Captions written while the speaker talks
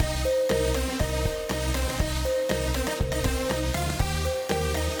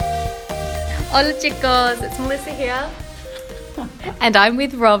Hola chicos, it's Melissa here. And I'm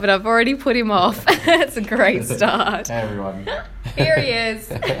with Rob, and I've already put him off. It's a great start. Hey everyone. Here he is.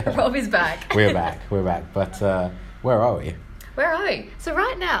 Rob is back. We're back. But where are we? Where are we? So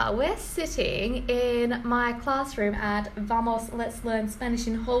right now, we're sitting in my classroom at Vamos Let's Learn Spanish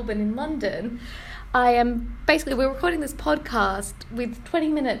in Holborn in London. We're recording this podcast with 20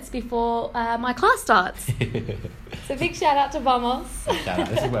 minutes before my class starts. So big shout out to Vamos. Shout out.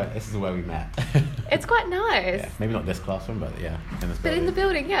 This is where we met. It's quite nice. Yeah, maybe not this classroom, but yeah, in this But in the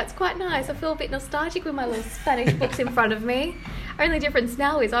building, yeah, it's quite nice. I feel a bit nostalgic with my little Spanish books in front of me. Only difference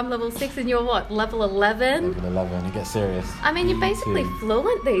now is I'm level 6 and you're what, level 11? Level 11, it gets serious. I mean, you're basically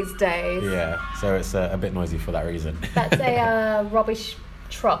fluent these days. Yeah, so it's a bit noisy for that reason. That's a rubbish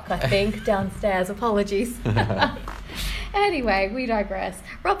truck, I think, downstairs. Apologies. Anyway, we digress.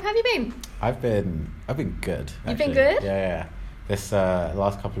 Rob, how have you been? I've been good. You've been actually. good? Yeah. This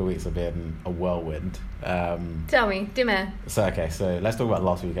last couple of weeks have been a whirlwind. Tell me, dimmer. So let's talk about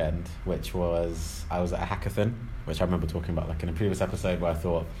last weekend, which was, I was at a hackathon, which I remember talking about like in a previous episode, where I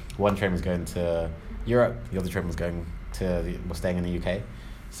thought one train was going to Europe, the other train was staying in the UK.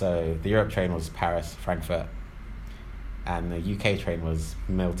 So the Europe train was Paris, Frankfurt, and the UK train was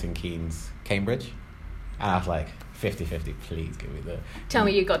Milton Keynes, Cambridge. And I was like, 50-50, please give me the... Tell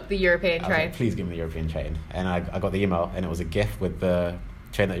me you got the European train. Like, please give me the European train. And I got the email, and it was a GIF with the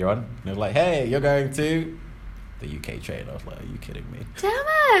train that you're on. And it was like, hey, you're going to the UK train. I was like, are you kidding me? Damn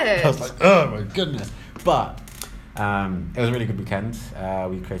it! I was like, oh my goodness. But it was a really good weekend.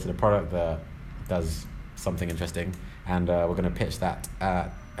 We created a product that does something interesting, and we're going to pitch that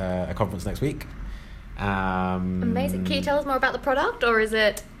at a conference next week. Amazing. Can you tell us more about the product, or is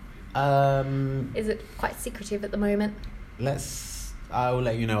it quite secretive at the moment? I will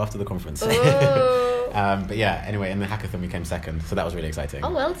let you know after the conference. But yeah, anyway, in the hackathon we came second, so that was really exciting.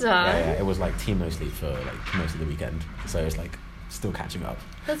 Oh, well done. Yeah, it was like team no sleep for like most of the weekend, so it's like still catching up.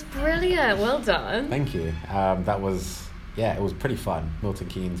 That's brilliant. Well done. Thank you. It was pretty fun. Milton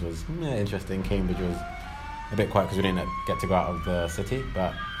Keynes was interesting. Cambridge was a bit quiet because we didn't get to go out of the city,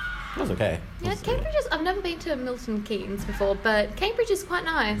 but it was okay. Yeah, Cambridge is... I've never been to Milton Keynes before, but Cambridge is quite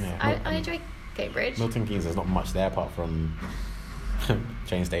nice. Yeah, I enjoy Cambridge. Milton Keynes, there's not much there apart from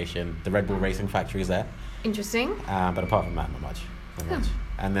train station. The Red Bull Racing Factory is there. Interesting. But apart from that, not much.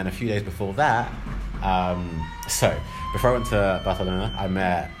 And then a few days before that, so before I went to Barcelona,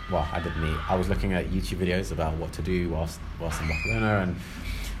 I was looking at YouTube videos about what to do whilst in Barcelona,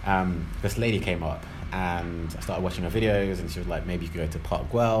 and this lady came up, and I started watching her videos, and she was like, maybe you could go to Park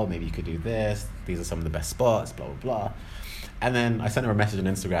Güell, maybe you could do this, these are some of the best spots, blah blah blah. And then I sent her a message on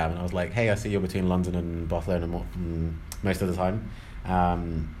Instagram, and I was like, hey, I see you're between London and Barcelona most of the time.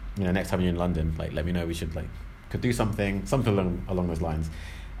 Next time you're in London, like, let me know. We could do something along those lines.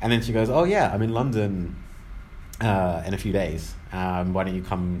 And then she goes, oh yeah, I'm in London in a few days. Why don't you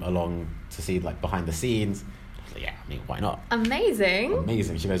come along to see like behind the scenes? I was like, yeah, I mean, why not?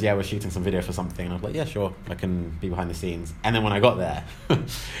 Amazing. She goes, yeah, we're shooting some video for something. And I was like, yeah, sure, I can be behind the scenes. And then when I got there,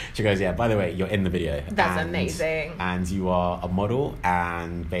 she goes, yeah, by the way, you're in the video. That's amazing. And you are a model,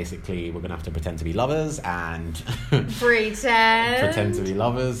 and basically we're going to have to pretend to be lovers and... pretend to be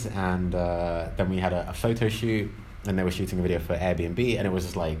lovers. And then we had a photo shoot, and they were shooting a video for Airbnb, and it was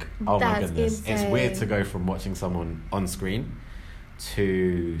just like, oh my goodness. Insane. It's weird to go from watching someone on screen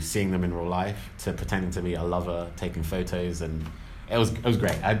to seeing them in real life, to pretending to be a lover, taking photos, and it was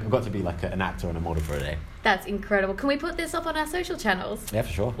great. I got to be like an actor and a model for a day. That's incredible. Can we put this up on our social channels? Yeah,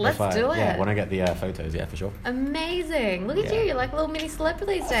 for sure. Let's do it. Yeah, when I get the photos, yeah, for sure. Amazing. Look at you. You're like a little mini celeb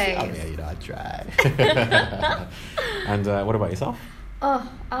these days. Oh, yeah, I try. And what about yourself?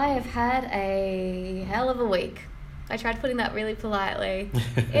 Oh, I have had a hell of a week. I tried putting that really politely.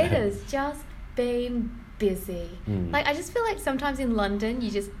 It has just been busy. Like, I just feel like sometimes in London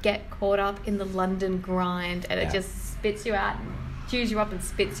you just get caught up in the London grind, and it just spits you out, chews you up and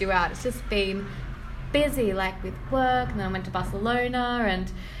spits you out. It's just been busy, like with work, and then I went to Barcelona,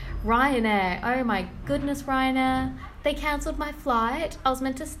 and Ryanair, oh my goodness, Ryanair, they cancelled my flight. I was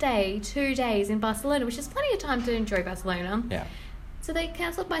meant to stay 2 days in Barcelona, which is plenty of time to enjoy Barcelona. Yeah. So they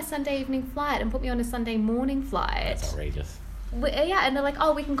cancelled my Sunday evening flight and put me on a Sunday morning flight. That's outrageous. Yeah, and they're like,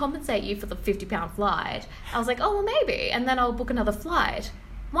 oh, we can compensate you for the £50 flight. I was like, oh, well, maybe. And then I'll book another flight.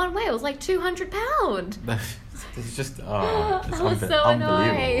 One way, it was like £200. It's just, it's I was so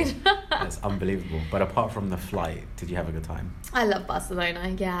annoyed. It's unbelievable. But apart from the flight, did you have a good time? I love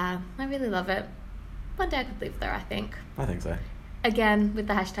Barcelona, yeah. I really love it. One day I could live there, I think. I think so. Again, with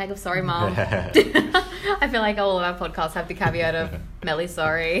the hashtag of sorry, Mom. I feel like all of our podcasts have the caveat of Melly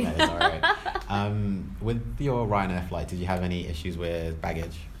sorry. That is all right. With your Ryanair flight, did you have any issues with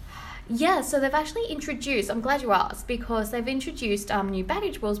baggage? Yeah, so they've actually introduced, I'm glad you asked, because they've introduced new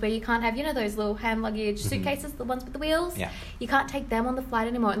baggage rules where you can't have, those little hand luggage suitcases, the ones with the wheels? Yeah. You can't take them on the flight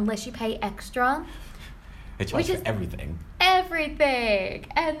anymore unless you pay extra. They charge for everything. Everything.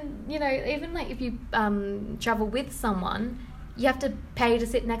 And, even like if you travel with someone, you have to pay to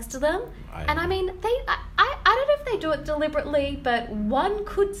sit next to them. I don't know if they do it deliberately, but one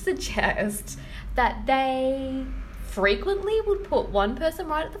could suggest that they frequently would put one person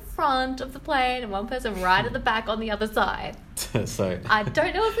right at the front of the plane and one person right at the back on the other side. So I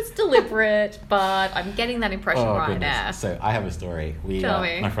don't know if it's deliberate, but I'm getting that impression now. So I have a story. Tell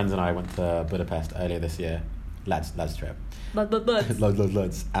me. My friends and I went to Budapest earlier this year. Lads trip.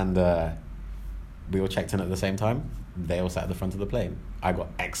 Lads. And we all checked in at the same time. They all sat at the front of the plane. I got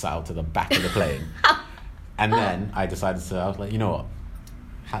exiled to the back of the plane. And then I was like, you know what?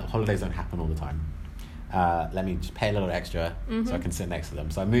 Holidays don't happen all the time. Let me just pay a little extra so I can sit next to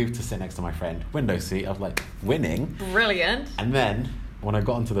them. So I moved to sit next to my friend. Window seat. I was like, winning. Brilliant. And then when I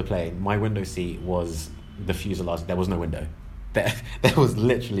got onto the plane, my window seat was the fuselage. There was no window. There was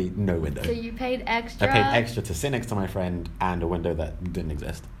literally no window. So you paid extra? I paid extra to sit next to my friend and a window that didn't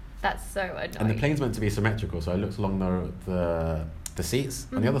exist. That's so annoying. And the plane's meant to be symmetrical, so I looked along the seats.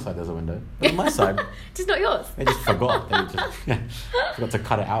 On the other side, there's a window. But on my side... Just not yours. They just forgot. They forgot to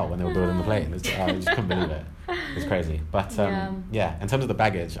cut it out when they were building the plane. I just couldn't believe it. It's crazy. But, in terms of the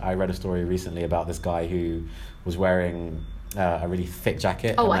baggage, I read a story recently about this guy who was wearing a really thick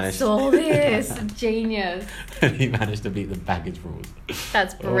jacket. I saw this. Genius. And he managed to beat the baggage rules.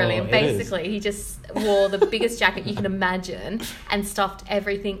 That's brilliant. Basically, he just wore the biggest jacket you can imagine and stuffed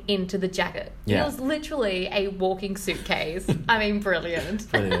everything into the jacket. Yeah. It was literally a walking suitcase. I mean, brilliant.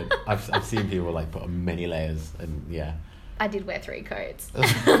 Brilliant. I've seen people like put on many layers and yeah. I did wear 3 coats.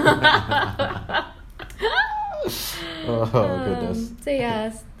 Oh, goodness. So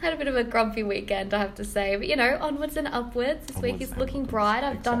yes, had a bit of a grumpy weekend, I have to say. But onwards and upwards. This week is looking bright.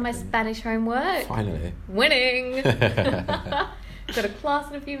 I've done my Spanish homework. Finally. Winning. Got a class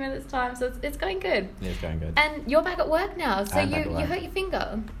in a few minutes' time, so it's going good. Yeah, it's going good. And you're back at work now, so you hurt your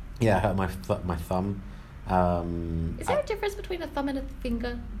finger. Yeah, I hurt my thumb. Is there a difference between a thumb and a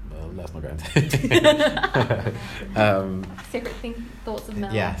finger? Well, let's not go into it. Secret thoughts of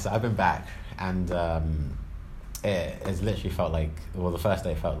Mel. Yeah, so I've been back, and it has literally felt like, the first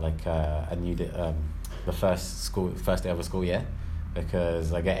day felt like the first day of a school year,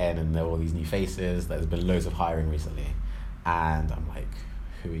 because I get in and there are all these new faces. There's been loads of hiring recently, and I'm like,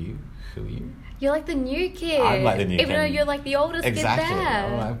 who are you? You're like the new kid. I'm like the new kid. Even though you're like the oldest kid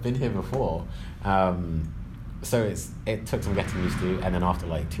there. I've been here before. So it took some getting used to, and then after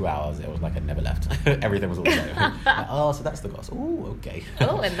like 2 hours, it was like I never left. Everything was all the same. So that's the goss. Oh, okay.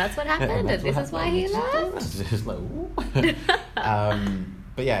 Oh, and that's what happened, and this is why he left. Just like, ooh.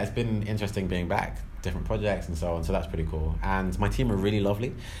 But yeah, it's been interesting being back, different projects and so on. So that's pretty cool. And my team are really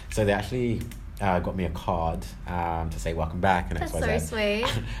lovely. So they actually got me a card to say welcome back and that's XYZ. That's so sweet.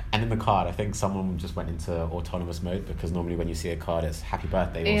 And in the card, I think someone just went into autonomous mode, because normally when you see a card, it's happy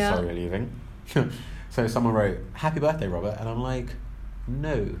birthday or sorry you're leaving. So someone wrote, happy birthday, Robert. And I'm like,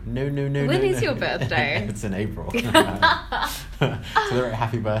 no. When is your birthday? It's in April. So they wrote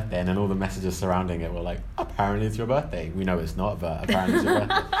happy birthday, and then all the messages surrounding it were like, apparently it's your birthday. We know it's not, but apparently it's your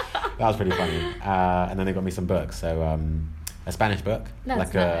birthday. That was pretty funny. And then they got me some books. So a Spanish book.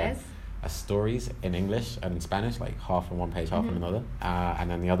 That's nice. A stories in English and in Spanish, like half on one page, half on another. And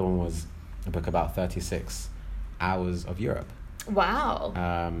then the other one was a book about 36 hours of Europe. Wow.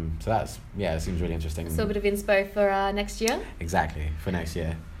 So that's, it seems really interesting. So a bit of inspo for next year? Exactly, for next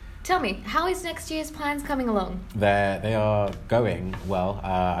year. Tell me, how is next year's plans coming along? They are going well.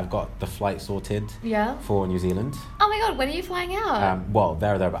 I've got the flight sorted for New Zealand. Oh my god, when are you flying out?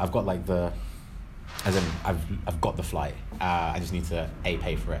 There, but I've got like I've got the flight. I just need to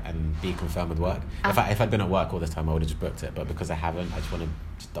pay for it and B, confirm with work. If I'd been at work all this time, I would have just booked it. But because I haven't, I just want to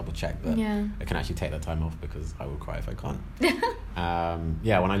just double check that I can actually take that time off, because I will cry if I can't.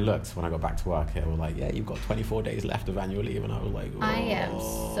 When I got back to work, it was like, you've got 24 days left of annual leave, and I was like, I am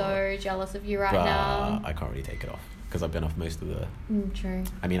so jealous of you now. I can't really take it off because I've been off most of the. True.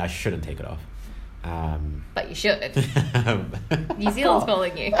 I mean, I shouldn't take it off. But you should. New Zealand's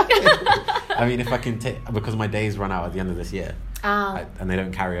calling you. I mean, if I can take, because my days run out at the end of this year, and they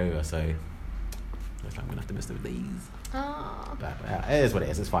don't carry over, so looks like I'm gonna have to miss those days. Oh. But it is what it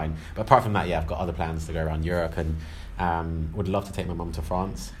is. It's fine. But apart from that, yeah, I've got other plans to go around Europe and would love to take my mum to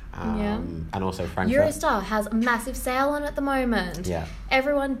France. And also Frankfurt. Eurostar has a massive sale on at the moment. Yeah.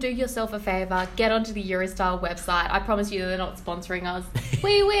 Everyone, do yourself a favour. Get onto the Eurostar website. I promise you they're not sponsoring us.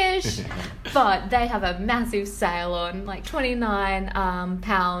 We wish. But they have a massive sale on, like,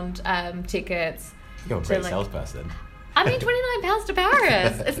 £29 tickets. You're a great salesperson. I mean, £29 to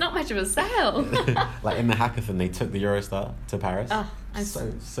Paris. It's not much of a sale. Like in the hackathon, they took the Eurostar to Paris. Oh, I'm so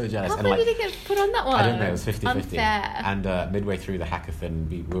jealous. How many did they get put on that one? I don't know. It was 50-50. Unfair. And midway through the hackathon,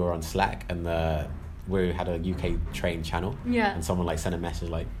 we were on Slack, and we had a UK train channel. Yeah. And someone like sent a message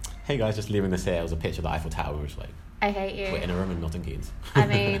like, "Hey guys, just leaving this here." It was a picture of the Eiffel Tower. We were just like, I hate you. we're in a room in Milton Keynes. I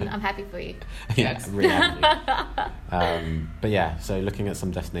mean, I'm happy for you. Yeah, really happy. But yeah, so looking at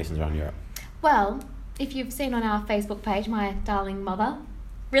some destinations around Europe. Well, if you've seen on our Facebook page, my darling mother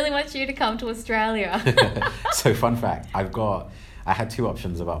really wants you to come to Australia. So fun fact, I had three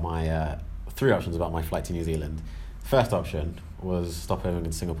options about my flight to New Zealand. First option was stopover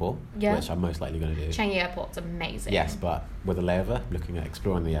in Singapore, which I'm most likely going to do. Changi Airport's amazing. Yes, but with a layover, looking at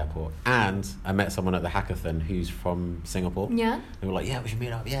exploring the airport. And I met someone at the hackathon who's from Singapore. Yeah. They were like, yeah, we should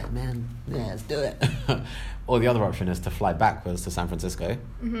meet up. Yeah, man. Yeah, let's do it. Or the other option is to fly backwards to San Francisco.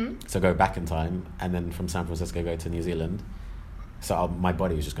 Mm-hmm. So go back in time, and then from San Francisco go to New Zealand. So my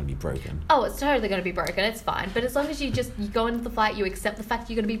body was just going to be broken. Oh, it's totally going to be broken. It's fine. But as long as you go into the flight, you accept the fact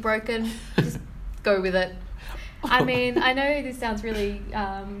you're going to be broken, just go with it. I mean, I know this sounds really,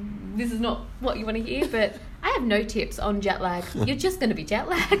 this is not what you want to hear, but I have no tips on jet lag. You're just going to be jet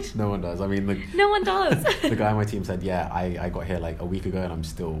lagged. No one does. I mean, no one does. The guy on my team said, yeah, I got here like a week ago and I'm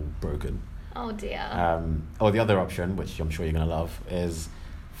still broken. Oh, dear. Or the other option, which I'm sure you're going to love, is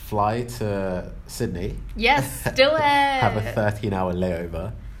fly to Sydney. Yes, do it. Have a 13-hour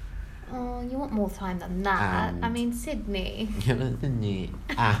layover. Oh, you want more time than that. I mean, Sydney.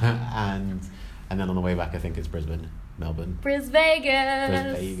 And then on the way back, I think it's Brisbane, Melbourne.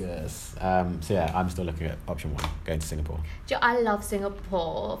 Vegas. So yeah, I'm still looking at option one, going to Singapore. I love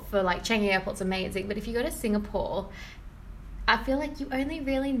Singapore for like Changi Airport's amazing, but if you go to Singapore, I feel like you only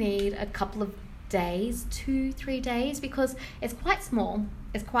really need a couple of days, 2-3 days, because it's quite small.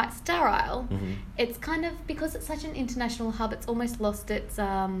 It's quite sterile. Mm-hmm. It's kind of, because it's such an international hub, it's almost lost its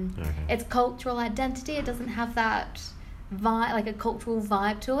cultural identity. It doesn't have that vibe, like a cultural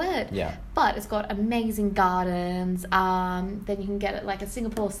vibe to it. Yeah. But it's got amazing gardens. Then you can get like a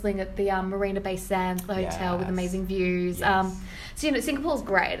Singapore sling at the Marina Bay Sands, the hotel with amazing views. Yes. So Singapore's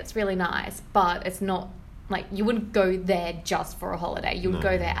great. It's really nice, but it's not like you wouldn't go there just for a holiday. You would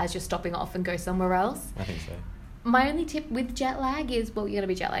go there as you're stopping off and go somewhere else. I think so. My only tip with jet lag is, well, you're going to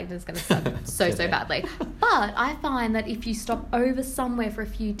be jet lagged and it's going to suck so badly. But I find that if you stop over somewhere for a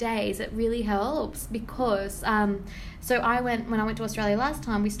few days, it really helps because, when I went to Australia last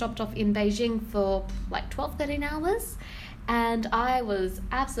time, we stopped off in Beijing for like 13 hours. And I was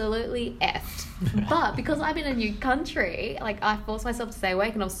absolutely effed. But because I'm in a new country, like I forced myself to stay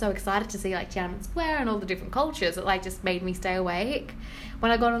awake, and I was so excited to see like Tiananmen Square and all the different cultures, it like just made me stay awake.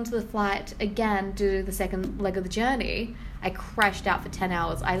 When I got onto the flight again to do the second leg of the journey, I crashed out for 10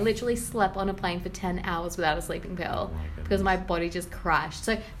 hours. I literally slept on a plane for 10 hours without a sleeping pill because my body just crashed.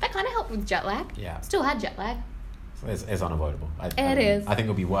 So that kind of helped with jet lag. Yeah. Still had jet lag. It's unavoidable. It is. I think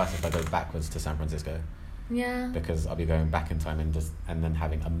it'll be worse if I go backwards to San Francisco. Yeah. Because I'll be going back in time and then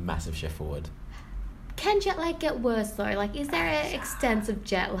having a massive shift forward. Can jet lag get worse though? Like, is there an extensive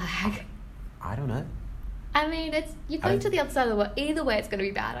jet lag? I don't know. I mean, you're going to the other side of the world. Either way, it's going to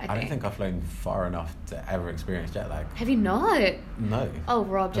be bad, I think. I don't think I've flown far enough to ever experience jet lag. Have you not? No. Oh,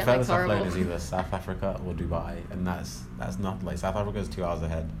 Rob, jet lag's horrible. The furthest I've flown is either South Africa or Dubai, and that's not like South Africa is 2 hours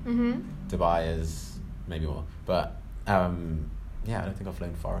ahead. Mm-hmm. Dubai is maybe more, but I don't think I've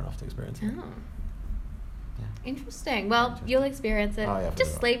flown far enough to experience it. Oh. Interesting. Well, you'll experience it. Oh, yeah,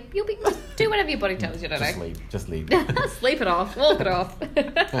 just sleep. You'll do whatever your body tells you to do. Just sleep. Sleep it off. Walk it off.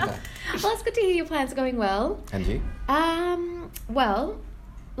 Well, it's good to hear your plans are going well. And you? Well,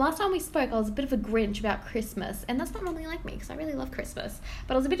 last time we spoke, I was a bit of a Grinch about Christmas, and that's not really like me because I really love Christmas.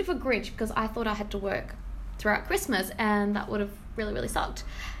 But I was a bit of a Grinch because I thought I had to work throughout Christmas, and that would have really, really sucked.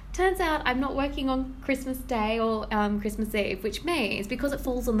 Turns out I'm not working on Christmas Day or Christmas Eve, which means because it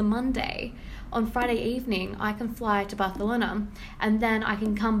falls on the Monday, on Friday evening I can fly to Barcelona, and then I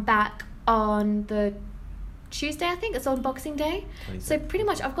can come back on the Tuesday, I think. It's on Boxing Day. 26. So pretty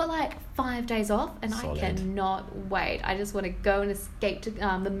much I've got like 5 days off, and solid. I cannot wait. I just want to go and escape to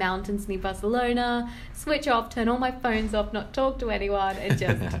the mountains near Barcelona, switch off, turn all my phones off, not talk to anyone, and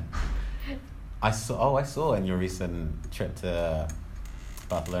just... I saw in your recent trip to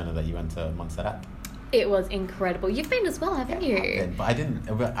Barcelona that you went to Montserrat. It was incredible. You've been as well, haven't you? But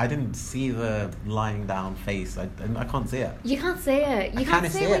I didn't see the lying down face. I can't see it. You can't see it. You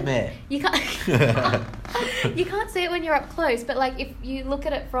can't see it, mate. You can't. You can't see it when you're up close. But like, if you look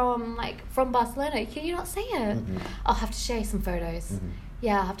at it from Barcelona, can you not see it? Mm-hmm. I'll have to show you some photos. Mm-hmm.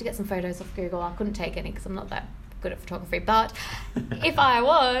 Yeah, I'll have to get some photos off Google. I couldn't take any because I'm not that good at photography. But if I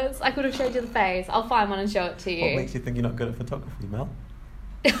was, I could have showed you the face. I'll find one and show it to you. What makes you think you're not good at photography, Mel?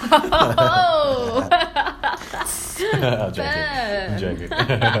 Oh. I'm joking.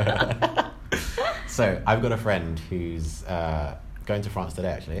 So I've got a friend who's going to France today,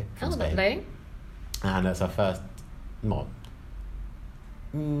 actually, from Spain. Lovely. And it's her first,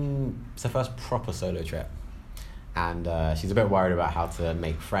 it's her first proper solo trip. And she's a bit worried about how to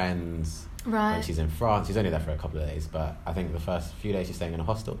make friends when she's in France. She's only there for a couple of days, but I think the first few days she's staying in a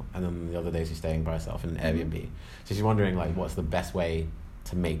hostel, and then the other days she's staying by herself in an Airbnb. So she's wondering, like, what's the best way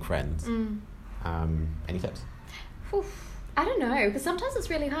to make friends? Any tips? I don't know, because sometimes it's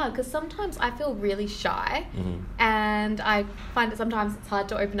really hard, because sometimes I feel really shy, and I find that sometimes it's hard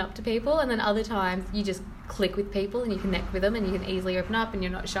to open up to people, and then other times you just click with people and you connect with them and you can easily open up and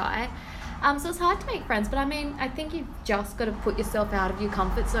you're not shy. So it's hard to make friends, but I mean, I think you've just got to put yourself out of your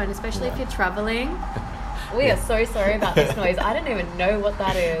comfort zone, especially if you're travelling. We are so sorry about this noise. I don't even know what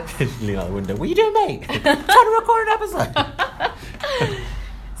that is. Lean out the window. What are you doing, mate? Trying to record an episode.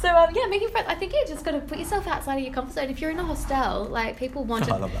 So, making friends, I think you just got to put yourself outside of your comfort zone. If you're in a hostel, like, people want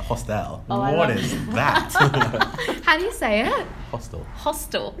to... I love that. Hostel. Oh, what is that? How do you say it? Hostel.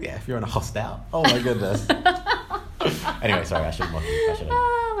 Hostel. Yeah, if you're in a hostel. Oh, my goodness. Anyway, sorry, I shouldn't mock you.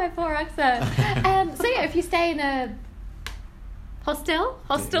 Oh, my poor accent. So, yeah, if you stay in a hostel,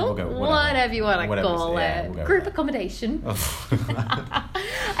 whatever you want to call it, group accommodation.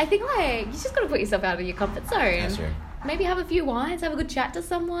 I think, like, you just got to put yourself out of your comfort zone. That's true. Maybe have a few wines, have a good chat to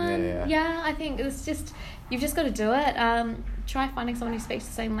someone. Yeah, I think it's just, you've just got to do it. Try finding someone who speaks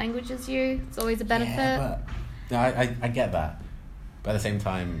the same language as you. It's always a benefit. Yeah, but I get that. But at the same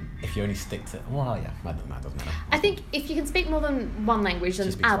time, if you only stick to... Well, yeah, that doesn't matter. I think if you can speak more than one language, then...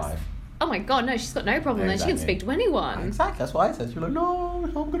 She speaks 5. Oh my God, no, she's got no problem then. Exactly. She can speak to anyone. Exactly, that's what I said. She's like, no,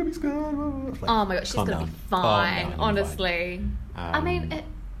 I'm going to be scared. Like, oh my God, she's going to be fine, honestly. Fine. I mean,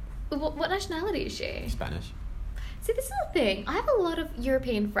 what nationality is she? Spanish. See, this is the thing. I have a lot of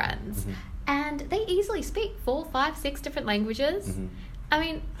European friends, and they easily speak 4, 5, 6 different languages. I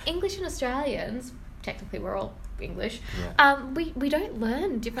mean, English and Australians, technically we're all English, we don't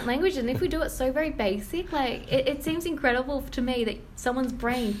learn different languages, and if we do it so very basic, like, it seems incredible to me that someone's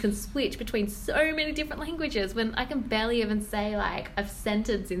brain can switch between so many different languages when I can barely even say, like, a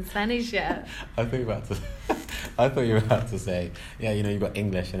sentence in Spanish yet. I thought you were about to say, yeah, you know, you've got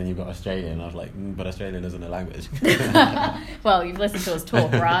English and then you've got Australian. And I was like, but Australian isn't a language. Well, you've listened to us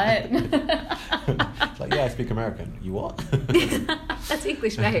talk, right? It's like, yeah, I speak American. You what? That's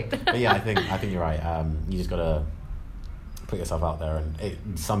English, mate. But yeah, I think you're right. You just gotta put yourself out there,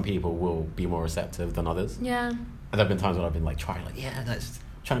 and some people will be more receptive than others. Yeah. And there've been times when I've been like trying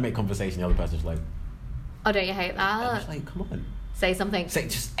to make conversation. The other person's like, oh, don't you hate that? I'm just like, come on. Say something. Say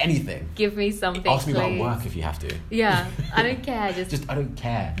just anything. Give me something, Ask me please. about work if you have to. Yeah, I don't care. I don't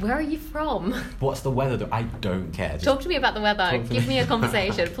care. Where are you from? What's the weather? I don't care. Talk to me about the weather. Give me a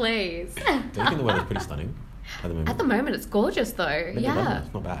conversation, please. Don't you think the weather's pretty stunning at the moment? At the moment, it's gorgeous though. Maybe yeah.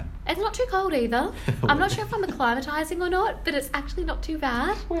 It's not bad. It's not too cold either. I'm not sure if I'm acclimatizing or not, but it's actually not too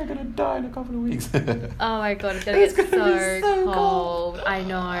bad. We're going to die in a couple of weeks. Oh my God, it's going to get so cold. I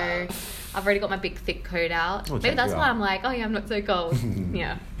know. I've already got my big thick coat out. Maybe that's why I'm like, oh yeah, I'm not so cold.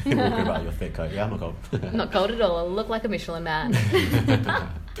 Yeah. You're walking about your thick coat. Yeah, I'm not cold. Not cold at all. I look like a Michelin man.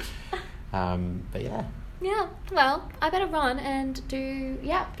 But yeah. Yeah, well, I better run and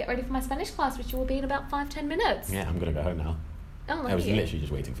get ready for my Spanish class, which will be in about 5-10 minutes. Yeah, I'm going to go home now. Oh, lucky. I was literally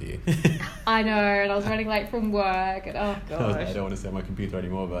just waiting for you. I know, and I was running late from work, and oh gosh. I don't want to sit on my computer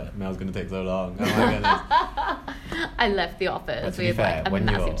anymore, but Mel's going to take so long. Oh my goodness. I left the office with like a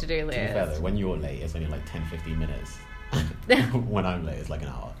massive to-do list. To be fair though, when you're late, it's only like 10-15 minutes. When I'm late, it's like an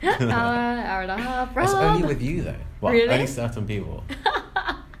hour. Hour and a half, bro. It's only with you though. Well, really? Only certain people.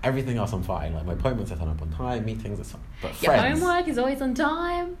 Everything else I'm fine. Like my appointments are done up on time, meetings are but friends. Your homework is always on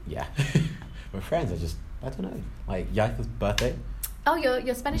time. Yeah. But friends are just, I don't know. Like Yaitha's birthday. Oh,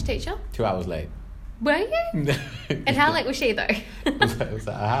 your Spanish teacher? 2 hours late. Were you? And how late was she though? It was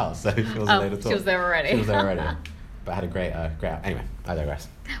at her house, so she wasn't late at all. She was there already. But I had a great anyway, I digress.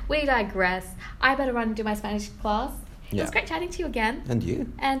 We digress. I better run and do my Spanish class. Yeah. It was great chatting to you again. And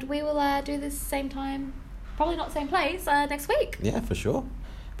you. And we will do this same time, probably not same place, next week. Yeah, for sure.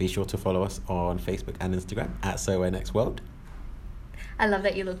 Be sure to follow us on Facebook and Instagram at SoWayNextWorld. I love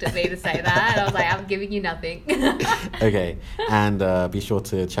that you looked at me to say that. And I was like, I'm giving you nothing. Okay, and be sure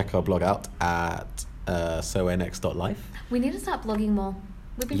to check our blog out at sonx.life. We need to start blogging more.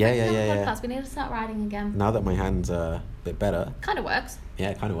 We've been Yeah, focusing yeah, on yeah, the yeah. podcast. We need to start writing again. Now that my hand's a bit better, Kind of works. yeah,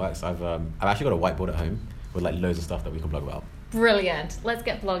 it kind of works. I've actually got a whiteboard at home with like loads of stuff that we can blog about. Brilliant. Let's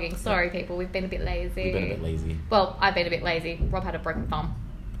get blogging. Sorry, people. We've been a bit lazy. We've been a bit lazy. Well, I've been a bit lazy. Rob had a broken thumb.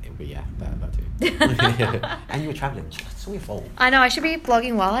 But yeah, that too. And you were travelling. It's all your fault. I know. I should be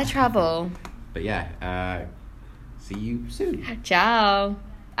blogging while I travel. But yeah, see you soon. Ciao.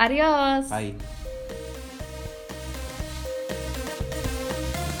 Adios. Bye.